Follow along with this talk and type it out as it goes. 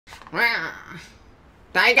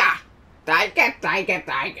Tiger! Tiger, tiger,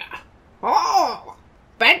 tiger! Oh!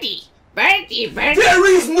 Birdie! Birdie, birdie!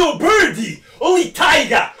 There is no birdie! Only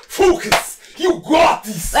tiger! Focus! You got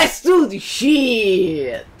this! Let's do the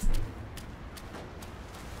shit!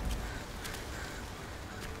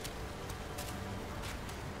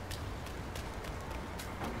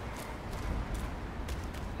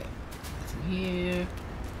 Here.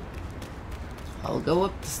 I'll go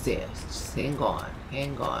up the stairs. Just hang on,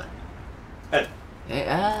 hang on.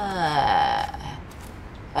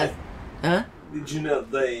 Huh? Did you know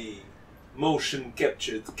they motion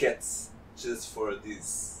captured cats just for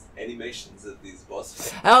these animations of these boss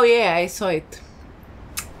fights? Oh yeah, I saw it.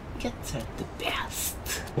 Cats are the best.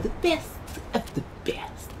 The best of the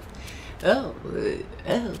best. Oh,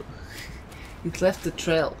 oh. It left a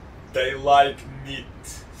trail. They like meat.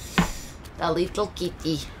 A little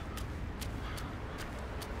kitty.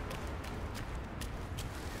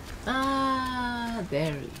 Ah,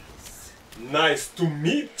 there he is. Nice to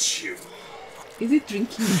meet you. Is it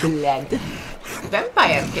drinking blood?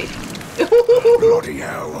 Vampire cake. Bloody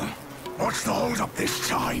hell. What's the hold up this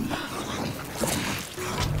time?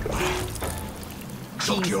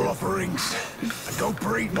 Cook your offerings and go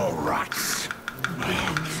breed more rats.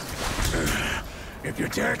 If you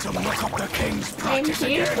dare to muck up the king's I'm practice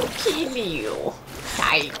here again, to kill you,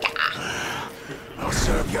 tiger. I'll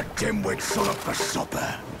serve your dimwit son up for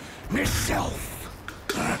supper. Myself.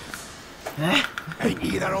 Ain't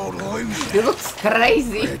he that old loser? He looks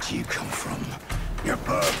crazy. Where'd you come from? You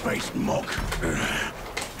bird-faced mug.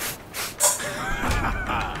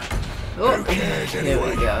 Oh, Who cares here anyway?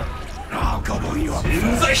 we go. I'll gobble you up Seems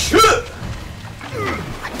first. I should!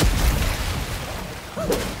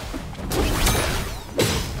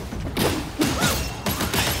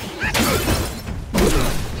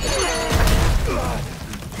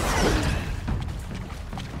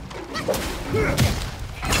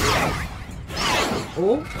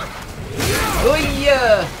 Oh. Oh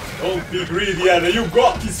yeah. Don't be greedy, Anna. You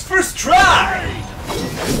got this first try!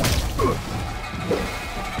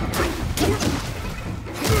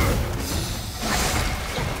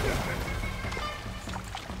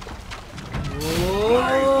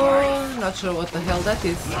 Oh, not sure what the hell that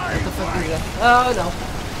is. What the fuck is that? Oh no.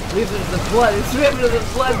 Rivers of blood. It's rivers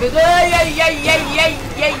of blood. But ay ay ay ay ay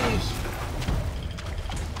ay.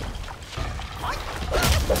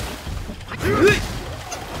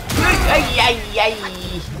 Ay ay ay.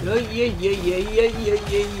 Ay ay ay ay ay ay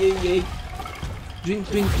ay ay. Drink,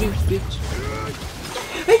 drink, drink, bitch.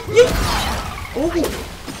 Ay ay. Oh.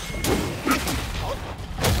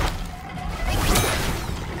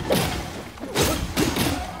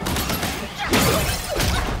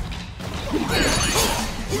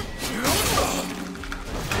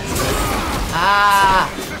 Ah!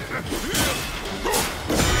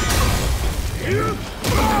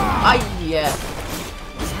 Ay, yeah.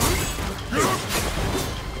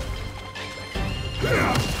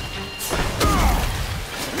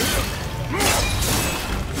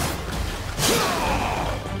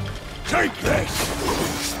 Take this!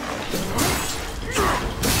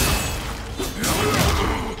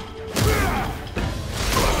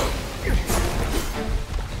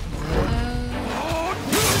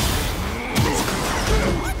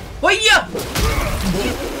 Oh, yeah!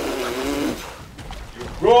 You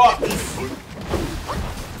got this!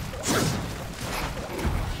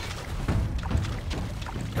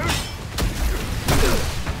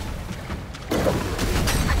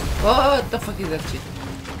 What the fuck is that shit?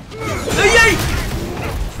 Ay, ay!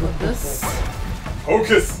 What this?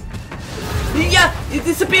 Focus! Yeah! It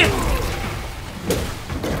disappeared!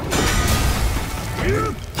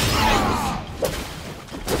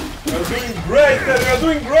 You're doing great, man! You're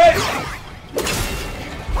doing great!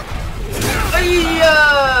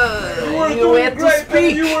 You were doing great,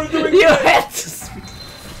 man! You were doing You great! had to speak!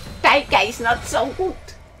 Taika is not so good!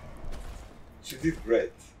 You did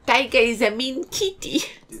great. Taika is a mean kitty!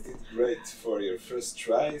 You did great for your first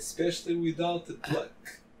try, especially without the plug.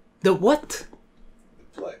 The what? The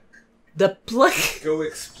plug. The plug? Go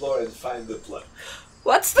explore and find the plug.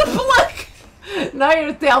 What's the plug? Now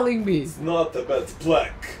you're telling me. It's not about the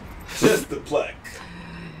plug. Just the plug.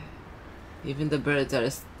 Even the birds are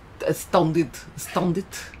astonished.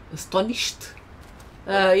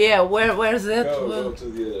 Yeah, where's that? Go to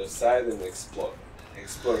the other side and explore.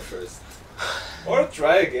 Explore first. Or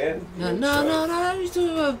try again. No.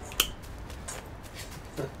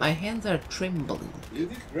 My hands are trembling. You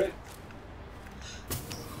did great.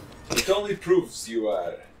 It only proves you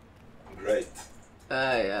are great.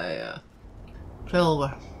 Yeah.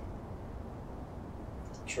 Clover.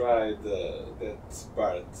 Try that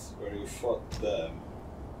part where you fought the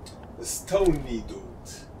The stony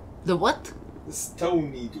dude. The what? The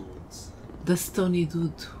stony dude. The stony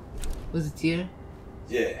dude. Was it here?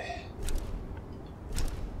 Yeah.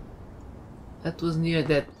 That was near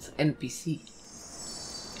that NPC.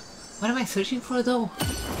 What am I searching for though?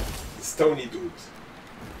 The stony dude.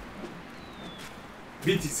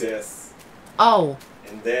 Beat his ass. Oh.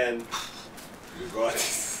 And then you got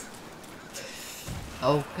it.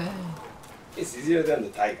 Okay. It's easier than the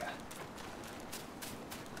tiger.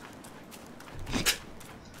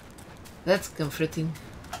 That's comforting.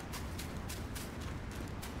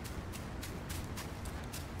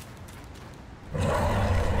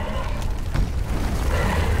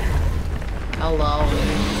 Hello.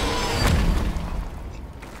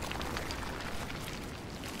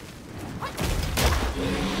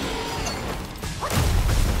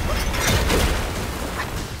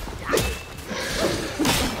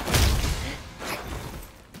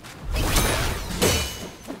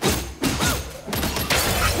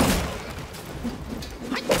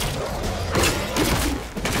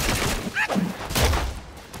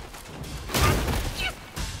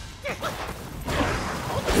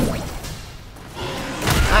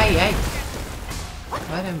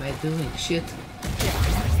 What am I doing? Shit.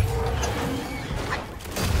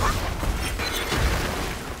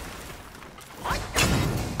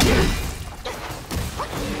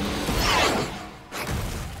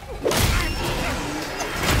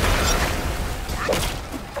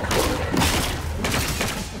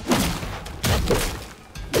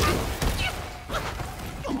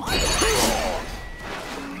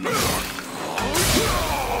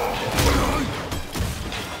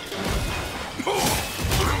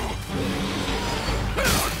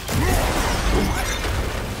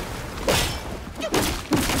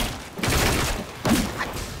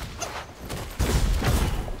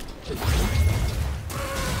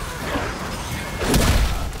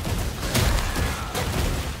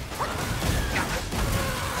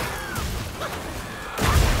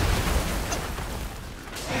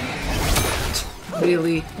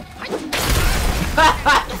 Really?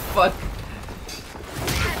 Fuck.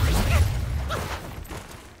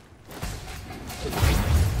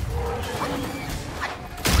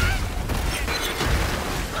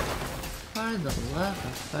 For the love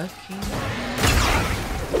of fucking...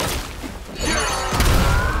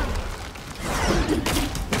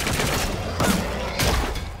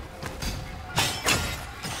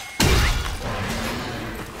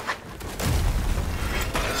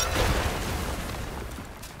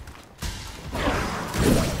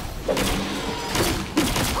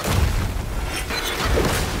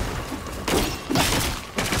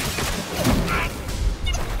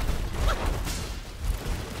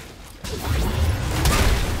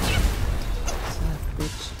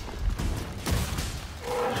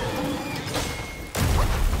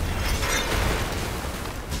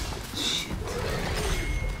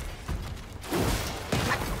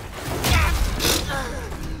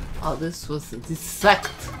 Oh, this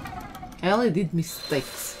sucked. I only did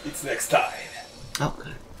mistakes. It's next time.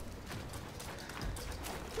 Okay.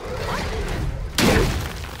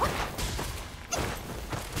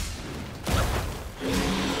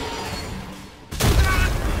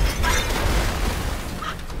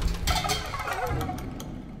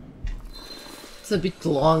 It's a bit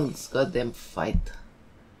long, this goddamn fight.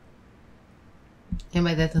 Am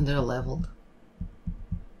I that under leveled?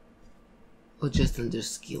 Or just under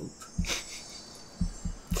skilled?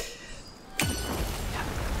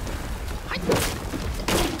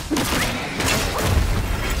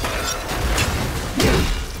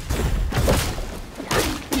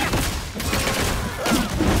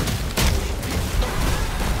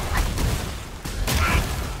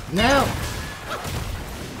 No!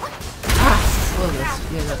 Ah, foda-se,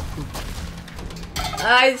 filha da puta.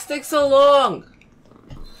 Ai, this takes so long!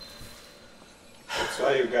 That's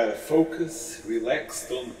why you gotta focus, relax,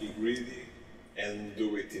 don't be greedy, and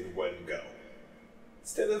do it in one go.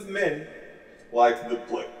 Instead of men, like the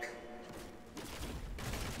pluck.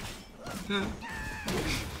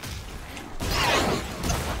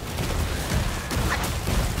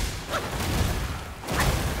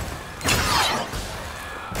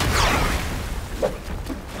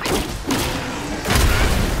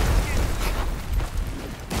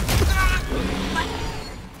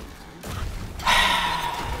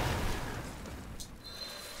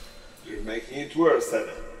 You're making it worse,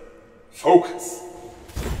 Anna. Focus!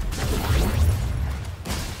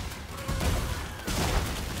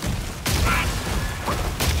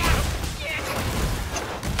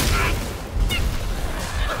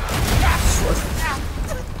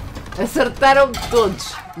 Acertaram-me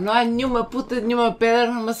todos. Não há nenhuma puta de nenhuma pedra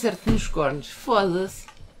que não me acerte nos cornos. Foda-se.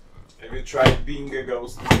 Have you tried being a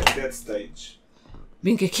ghost at that stage?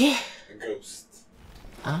 Being a quê? A ghost.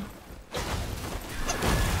 Ah?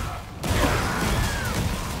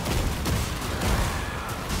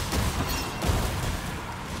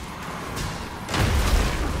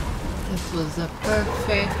 This was a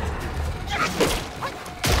perfect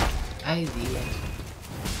idea.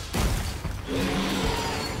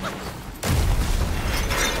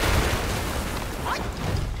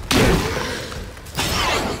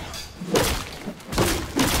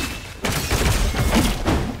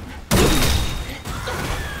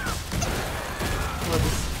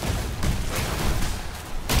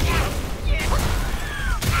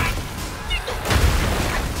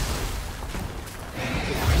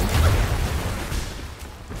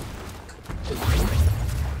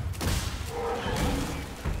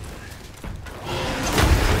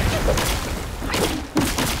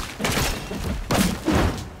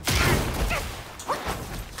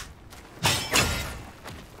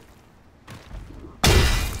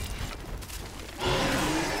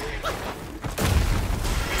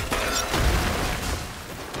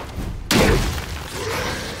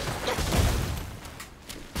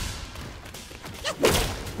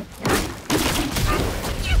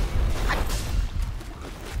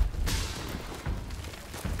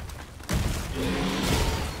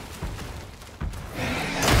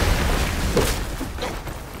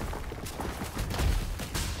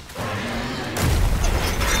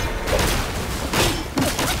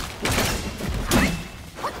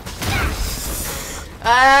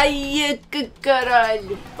 Ai, que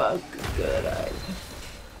caralho, pá, que caralho.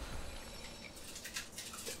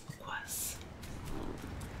 Quase.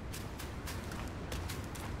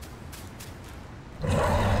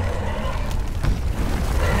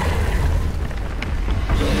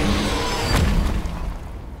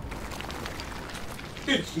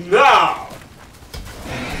 It's now!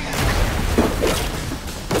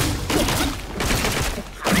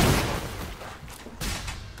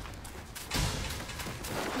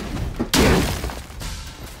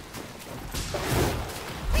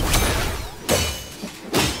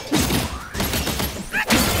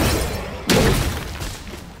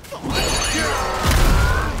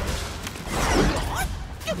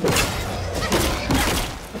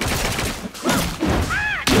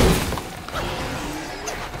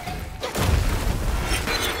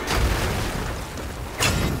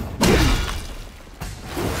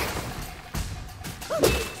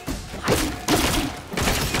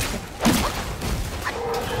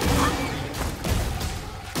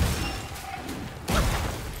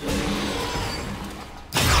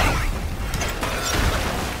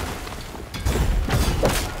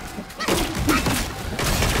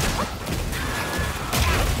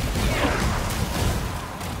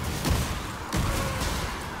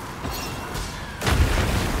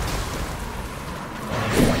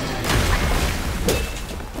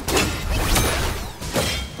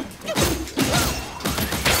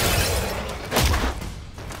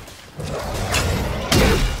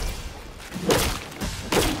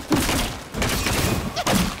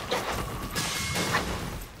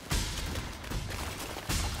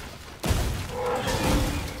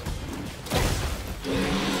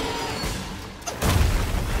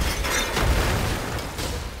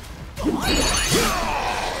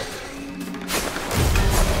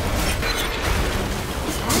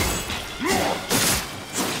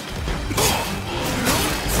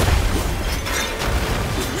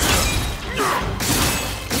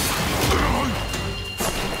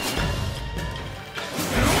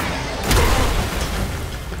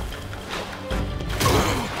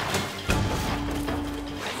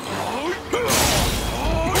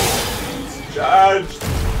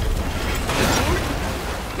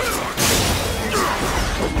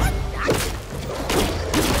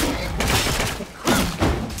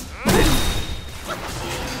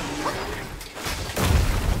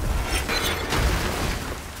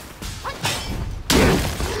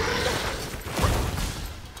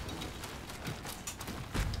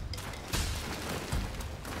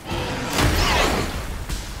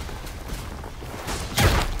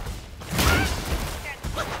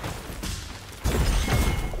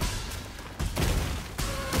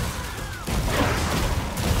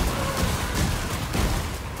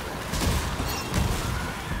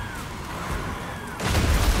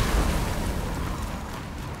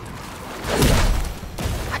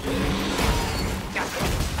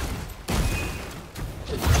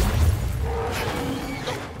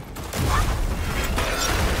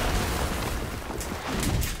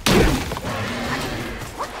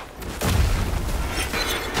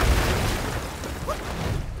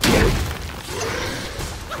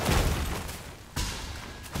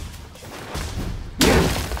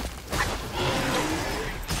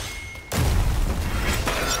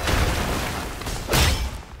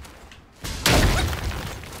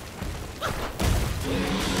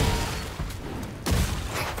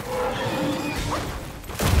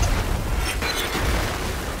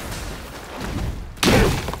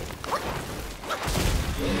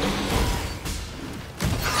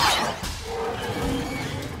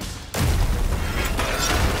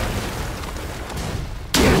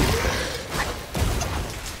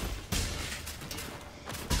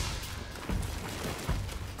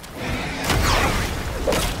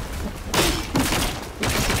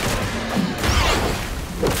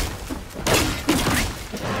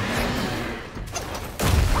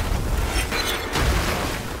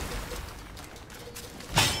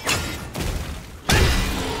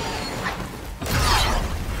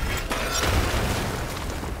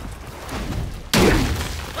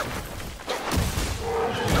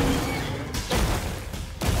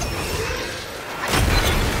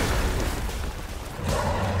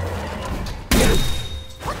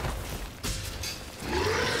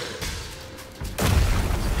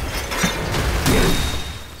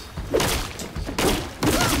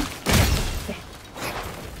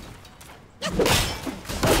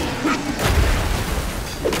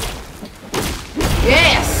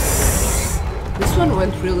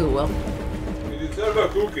 really well. You deserve a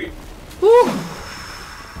cookie. Woo!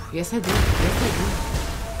 Yes, I do. Yes, I do.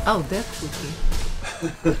 Oh, that cookie.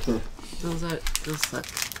 those suck.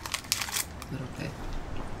 But okay.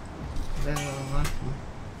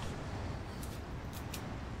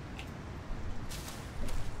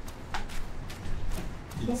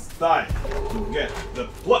 It's time to get the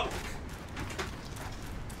pluck.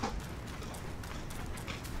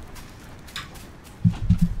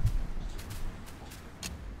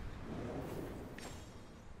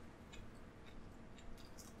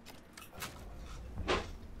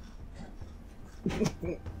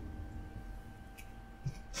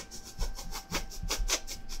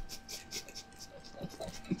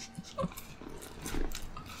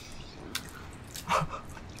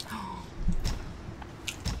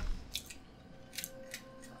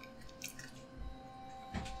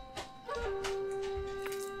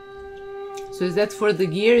 So is that for the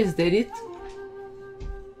gear? Is that it?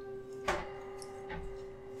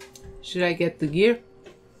 Should I get the gear?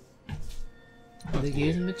 The gear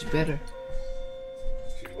is much better.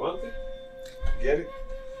 If you want it, get it.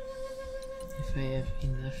 If I have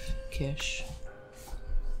enough cash.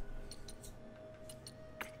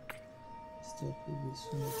 Start with this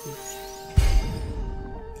one, please.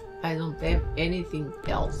 I don't have anything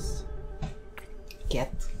else.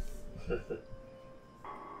 Get.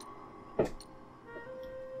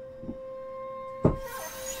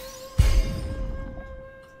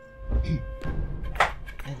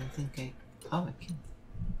 I don't think I... Oh, I can.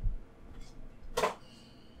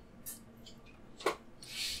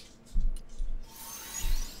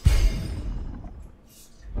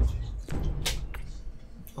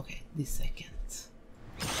 Okay, this I can't.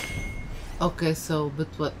 Okay, so, but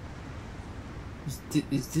what...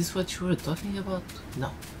 Is this what you were talking about?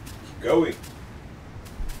 No. Keep going.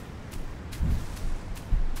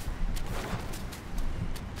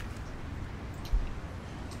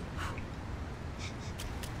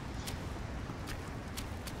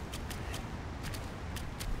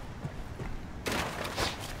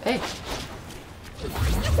 Hey!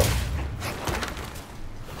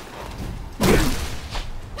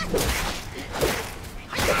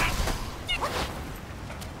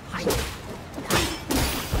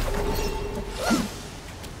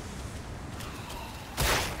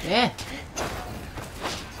 Yeah!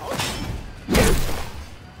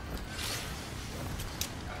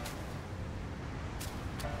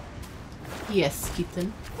 Yes,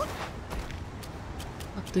 kitten.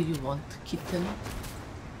 What do you want, kitten?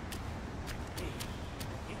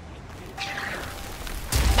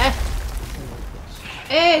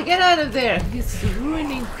 Hey, get out of there! He's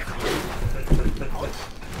ruining.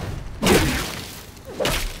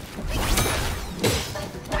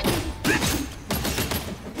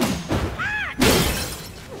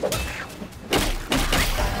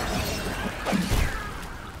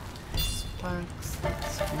 Sparks.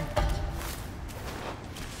 That's good.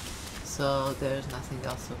 So there's nothing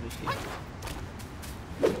else over here.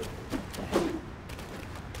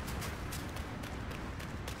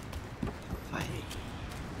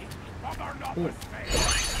 Oh.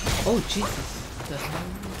 Oh Jesus! What the hell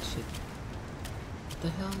is that shit? What the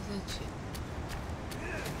hell is that shit?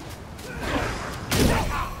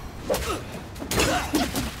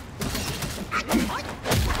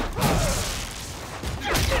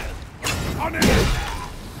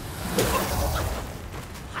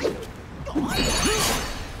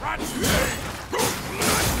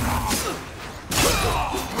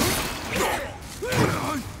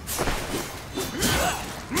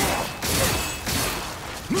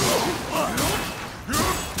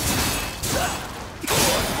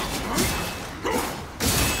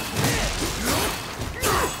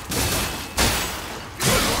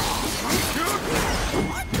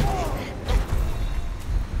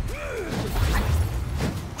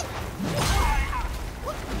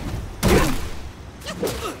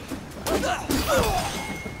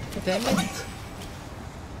 Damn it.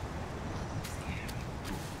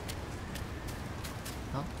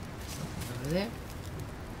 Oh, something over there.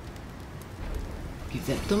 Give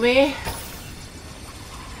that to me.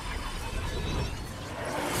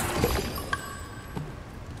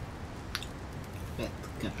 Pet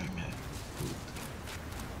governor.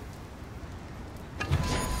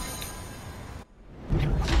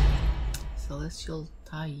 Celestial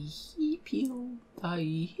Taihipio.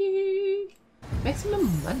 Taihi. Maximum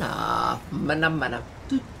mana. Mana.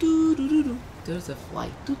 There's a fly.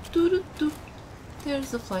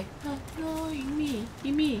 There's a fly. Annoying me.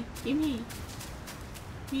 Me.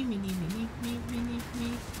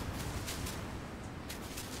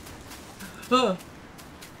 Oh.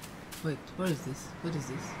 Wait, where is this? What is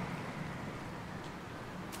this?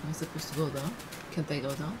 Am I supposed to go down? Can't I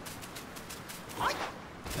go down?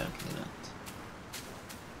 Apparently not.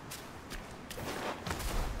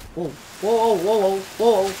 Whoa, whoa, whoa, whoa,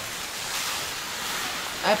 whoa!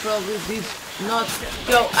 I probably did not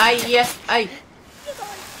go. I guess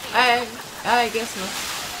not.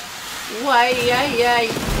 Why?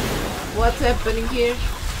 What's happening here?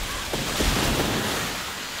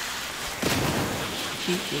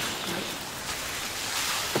 Jesus Christ.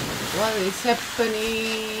 What is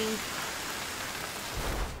happening?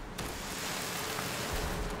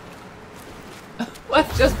 What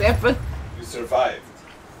just happened? You survived.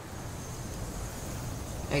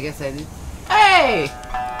 I guess I did. Hey!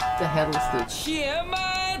 The hell is this? 前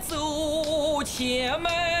门走，前门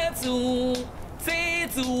走，再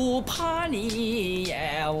走怕你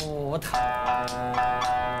也无头。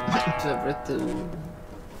 Number 2.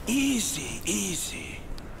 Easy, easy.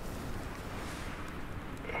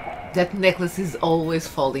 That necklace is always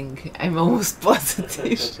falling. I'm almost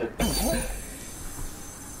positive.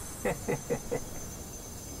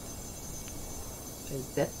 Is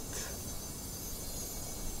that?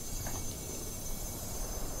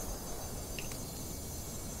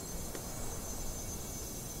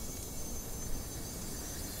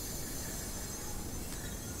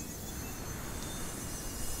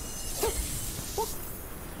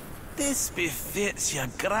 This befits you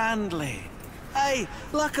grandly. Aye,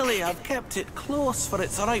 luckily I've kept it close for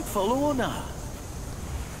its rightful owner.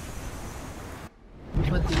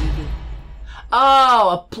 What do you do? Oh,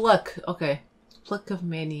 a pluck. Okay. Pluck of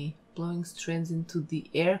many. Blowing strands into the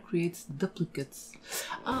air creates duplicates.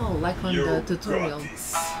 Oh, like on the tutorial.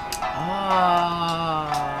 Ah.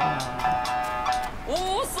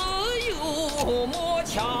 无事有莫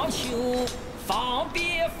强求，方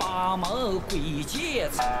便法门归结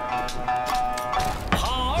仇。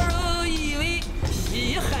旁人以为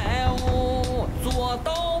稀罕我，做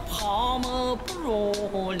到旁门不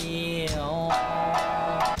入了。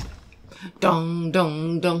 Dong,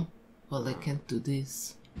 dong, dong. Well, I can't do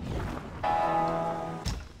this.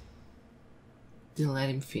 Didn't let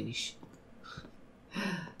him finish.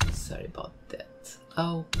 Sorry about that.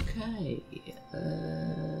 Okay. Yeah.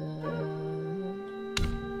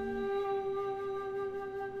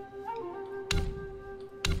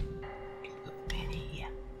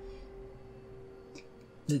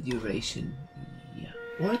 The duration. Yeah.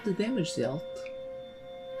 Or the damage dealt.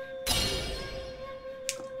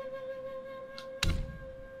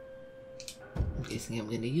 I'm guessing I'm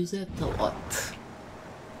gonna use it a lot.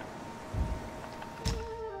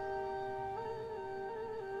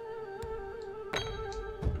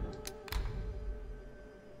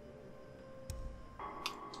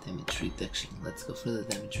 Damage reduction. Let's go for the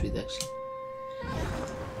damage reduction.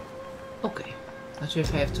 Okay. Not sure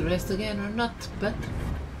if I have to rest again or not, but...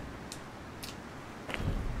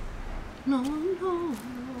 No, no, no,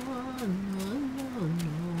 no, no,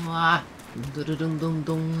 no. Ah! Dum dum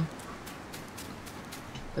dum.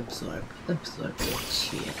 Absorb that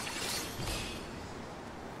shit.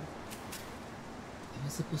 Am I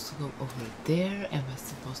supposed to go over there? Am I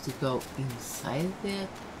supposed to go inside that?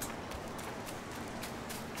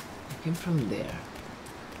 I came from there.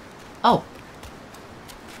 Oh!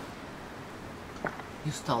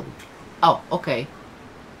 You stalled it. Oh, okay.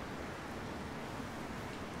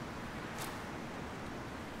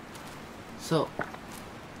 So,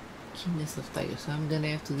 keenness of tiger. So I'm gonna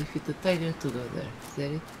have to defeat the tiger to go there. Is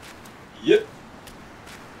that it? Yep.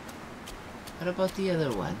 What about the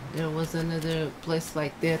other one? There was another place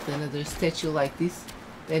like that, another statue like this.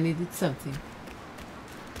 They needed something.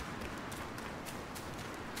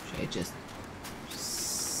 Should I just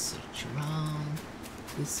search around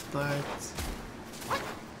this part?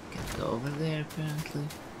 Can't go over there apparently.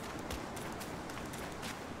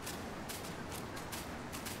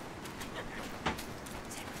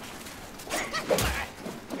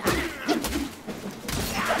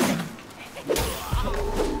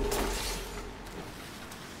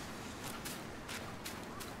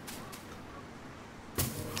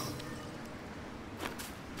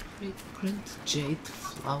 Fragrant jade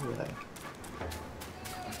flower.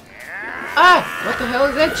 Ah! What the hell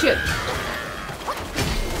is that shit?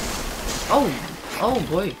 Oh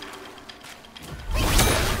boy.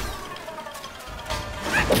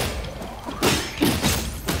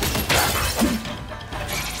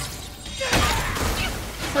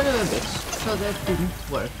 Son of a bitch. So that didn't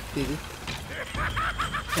work, did it?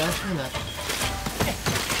 Definitely not.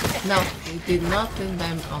 No, it did not, and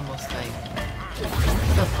I'm almost dying.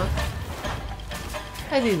 What the fuck?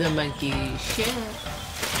 I did a monkey shit.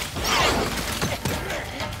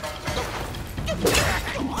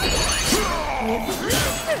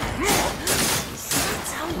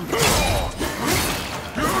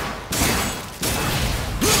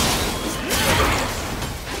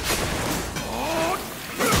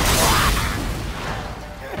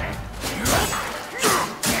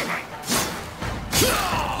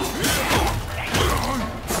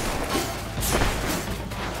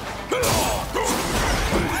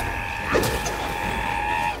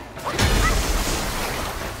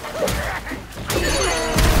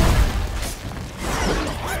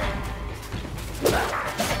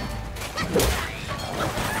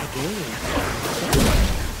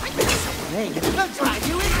 me. I'll drive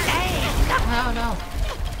you insane. No, no.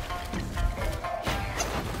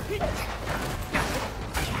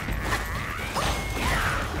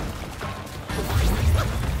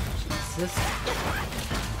 Jesus.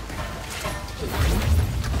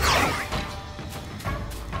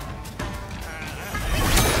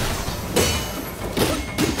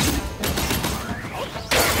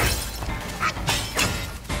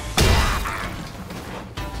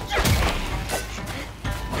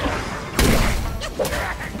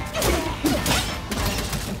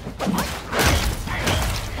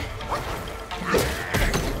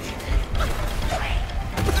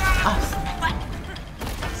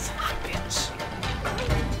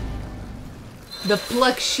 The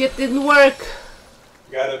plug shit didn't work.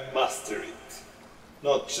 Gotta master it,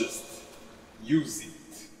 not just use it.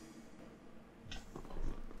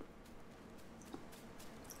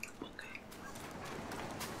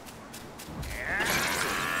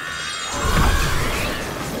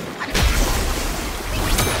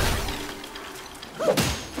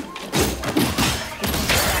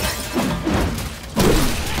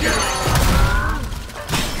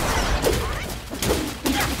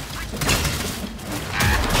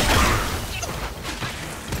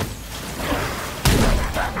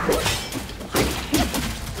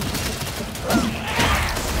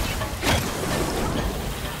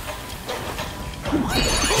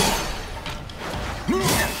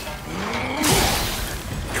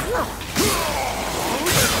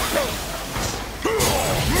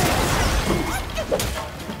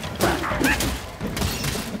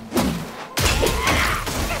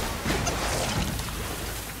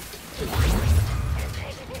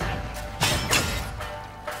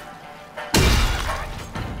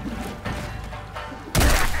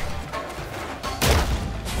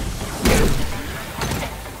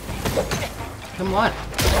 Come on.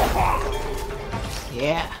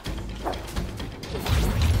 Yeah.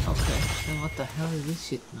 Okay, then what the hell is this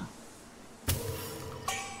shit now?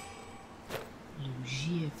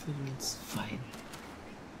 Logie Efference Fine.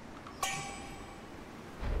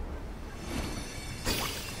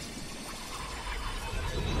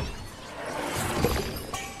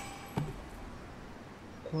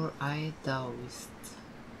 Core Eye Taoist.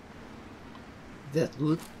 That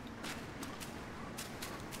good?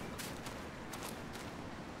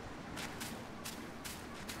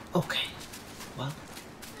 Okay, well.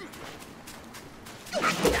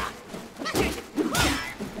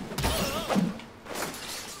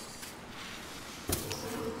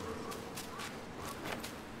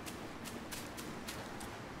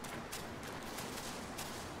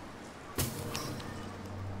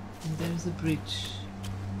 And there's a bridge.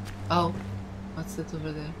 Oh, what's that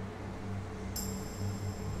over there?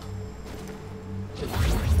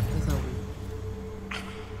 That's not good.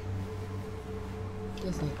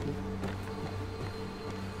 That's not good.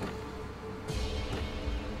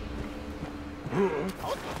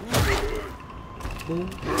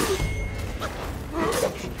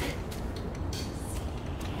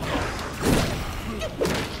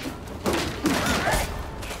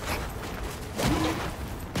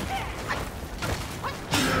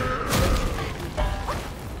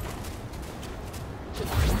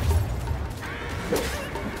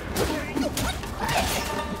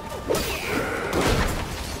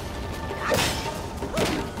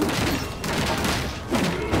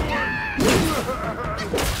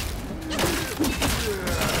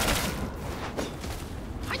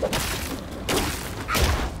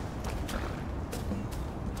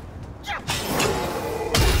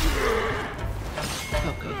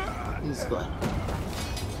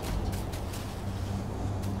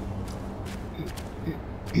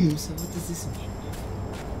 So what does this mean?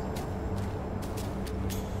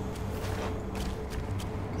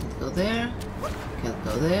 Can't go there. Can't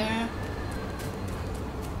go there.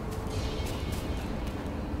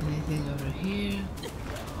 Anything over here?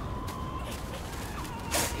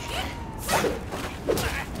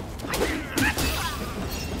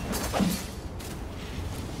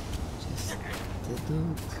 Just the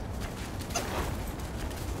dude.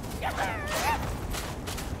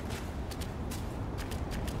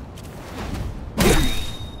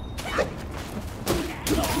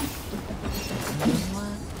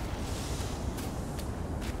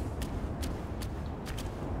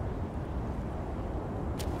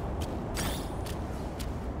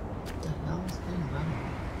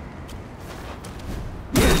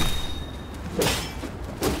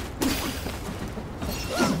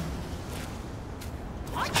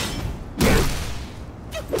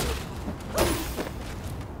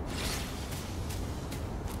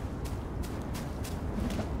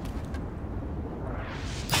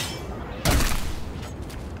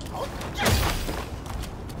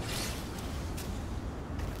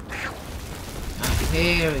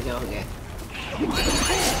 Here we go again.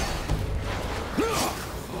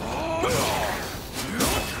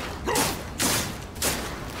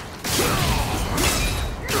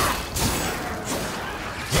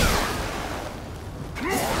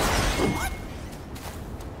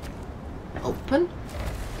 Open.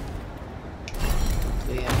 What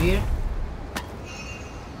do we have here?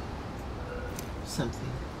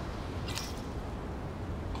 Something.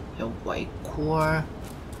 A white core.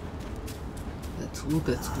 That's good,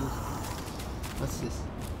 that's good. What's this?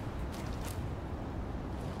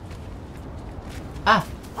 Ah!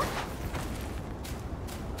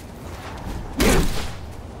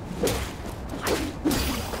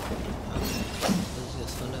 It's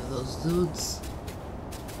just one of those dudes.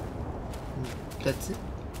 That's it.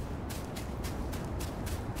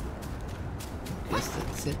 I guess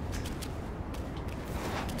that's it.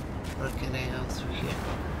 Or can I go through here?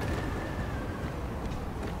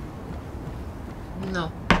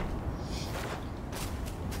 No.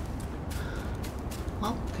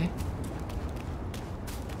 Okay.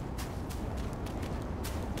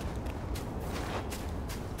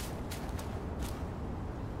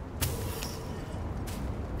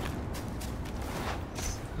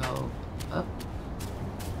 Let's go up.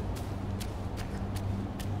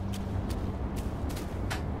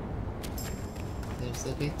 There's a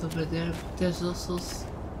gate over there, but there's also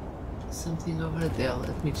something over there.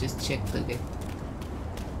 Let me just check the gate.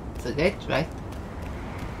 It's a gate, right?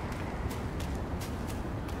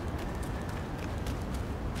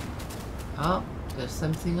 Oh, there's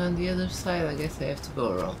something on the other side. I guess I have to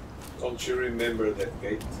go around. Don't you remember that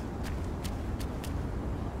gate?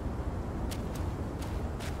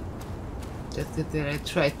 That's it that I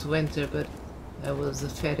tried to enter, but I was a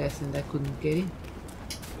fat ass and I couldn't get in.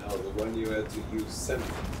 No, the one you had to use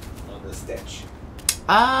something on the statue.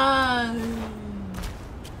 Ah!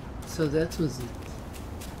 So that was it.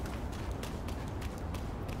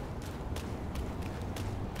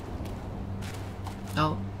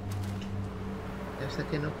 Oh. Guess I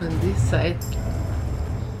can open this side.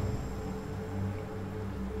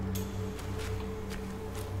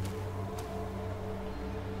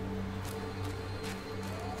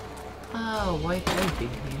 Oh, white piping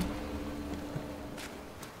here.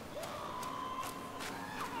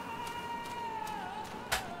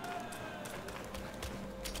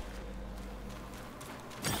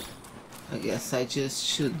 I guess I just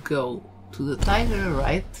should go to the tiger,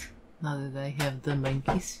 right? Now that I have the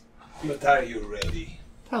monkeys. But are you ready?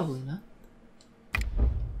 Probably not.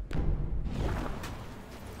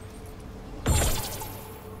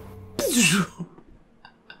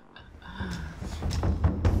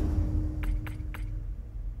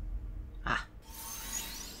 Ah.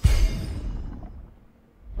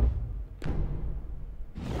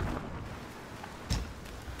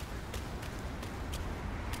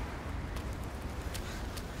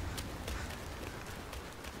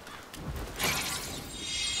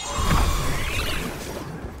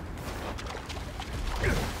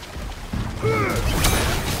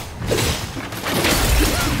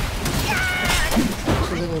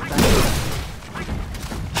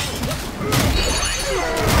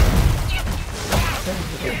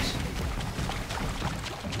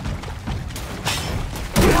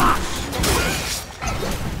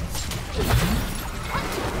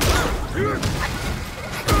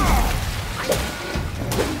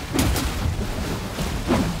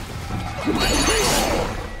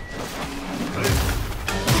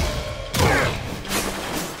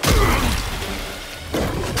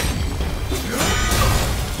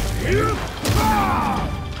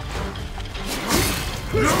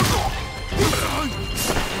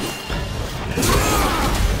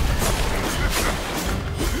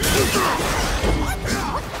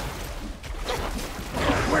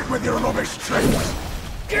 With your rubbish tricks!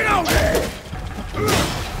 Get out there!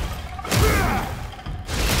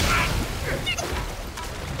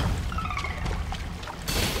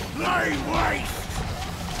 Lay waste!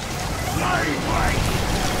 Lay waste!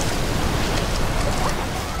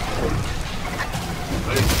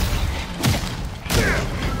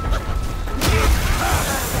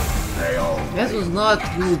 That was not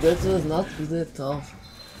good. That was not good at all.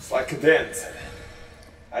 It's like a dance.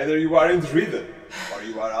 Either you are in the rhythm, or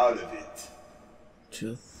you are out of it.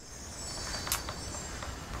 True.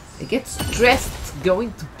 I get stressed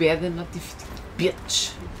going to bed and not defeating the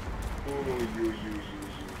bitch. Oh, you.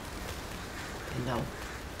 I know.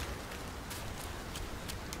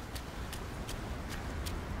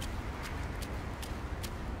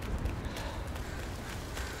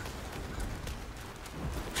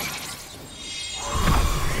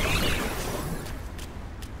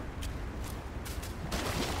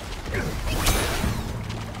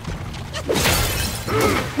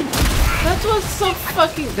 so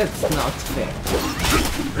fucking... That's not fair.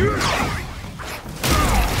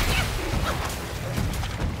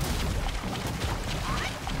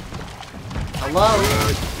 Hello?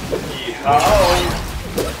 Yeehaw!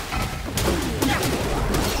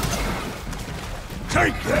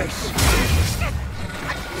 Take this!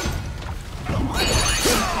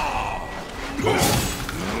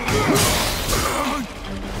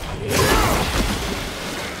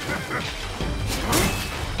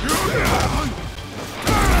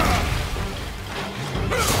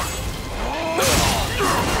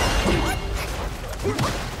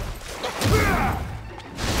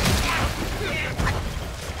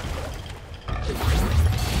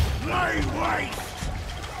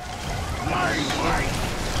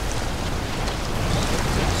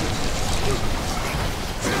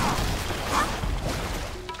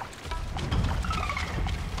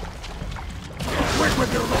 Quit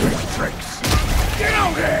with your rubbish tricks! Get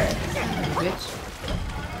out here! Bitch.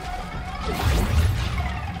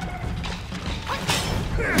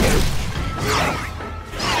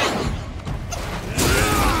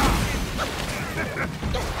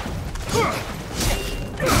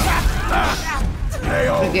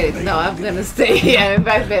 Forget it. No, I'm gonna stay here. I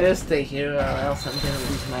better stay here or else I'm gonna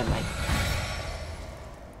lose my mind.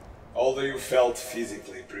 Although you felt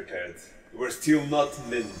physically prepared, you were still not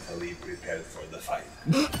mentally prepared for the fight.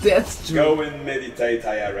 That's true. Go and meditate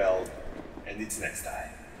IRL, and it's next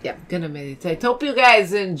time. Yeah, I'm gonna meditate. Hope you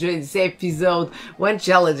guys enjoyed this episode. One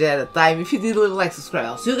challenge at a time. If you did, leave a like, subscribe.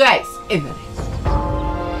 I'll see you guys in the next.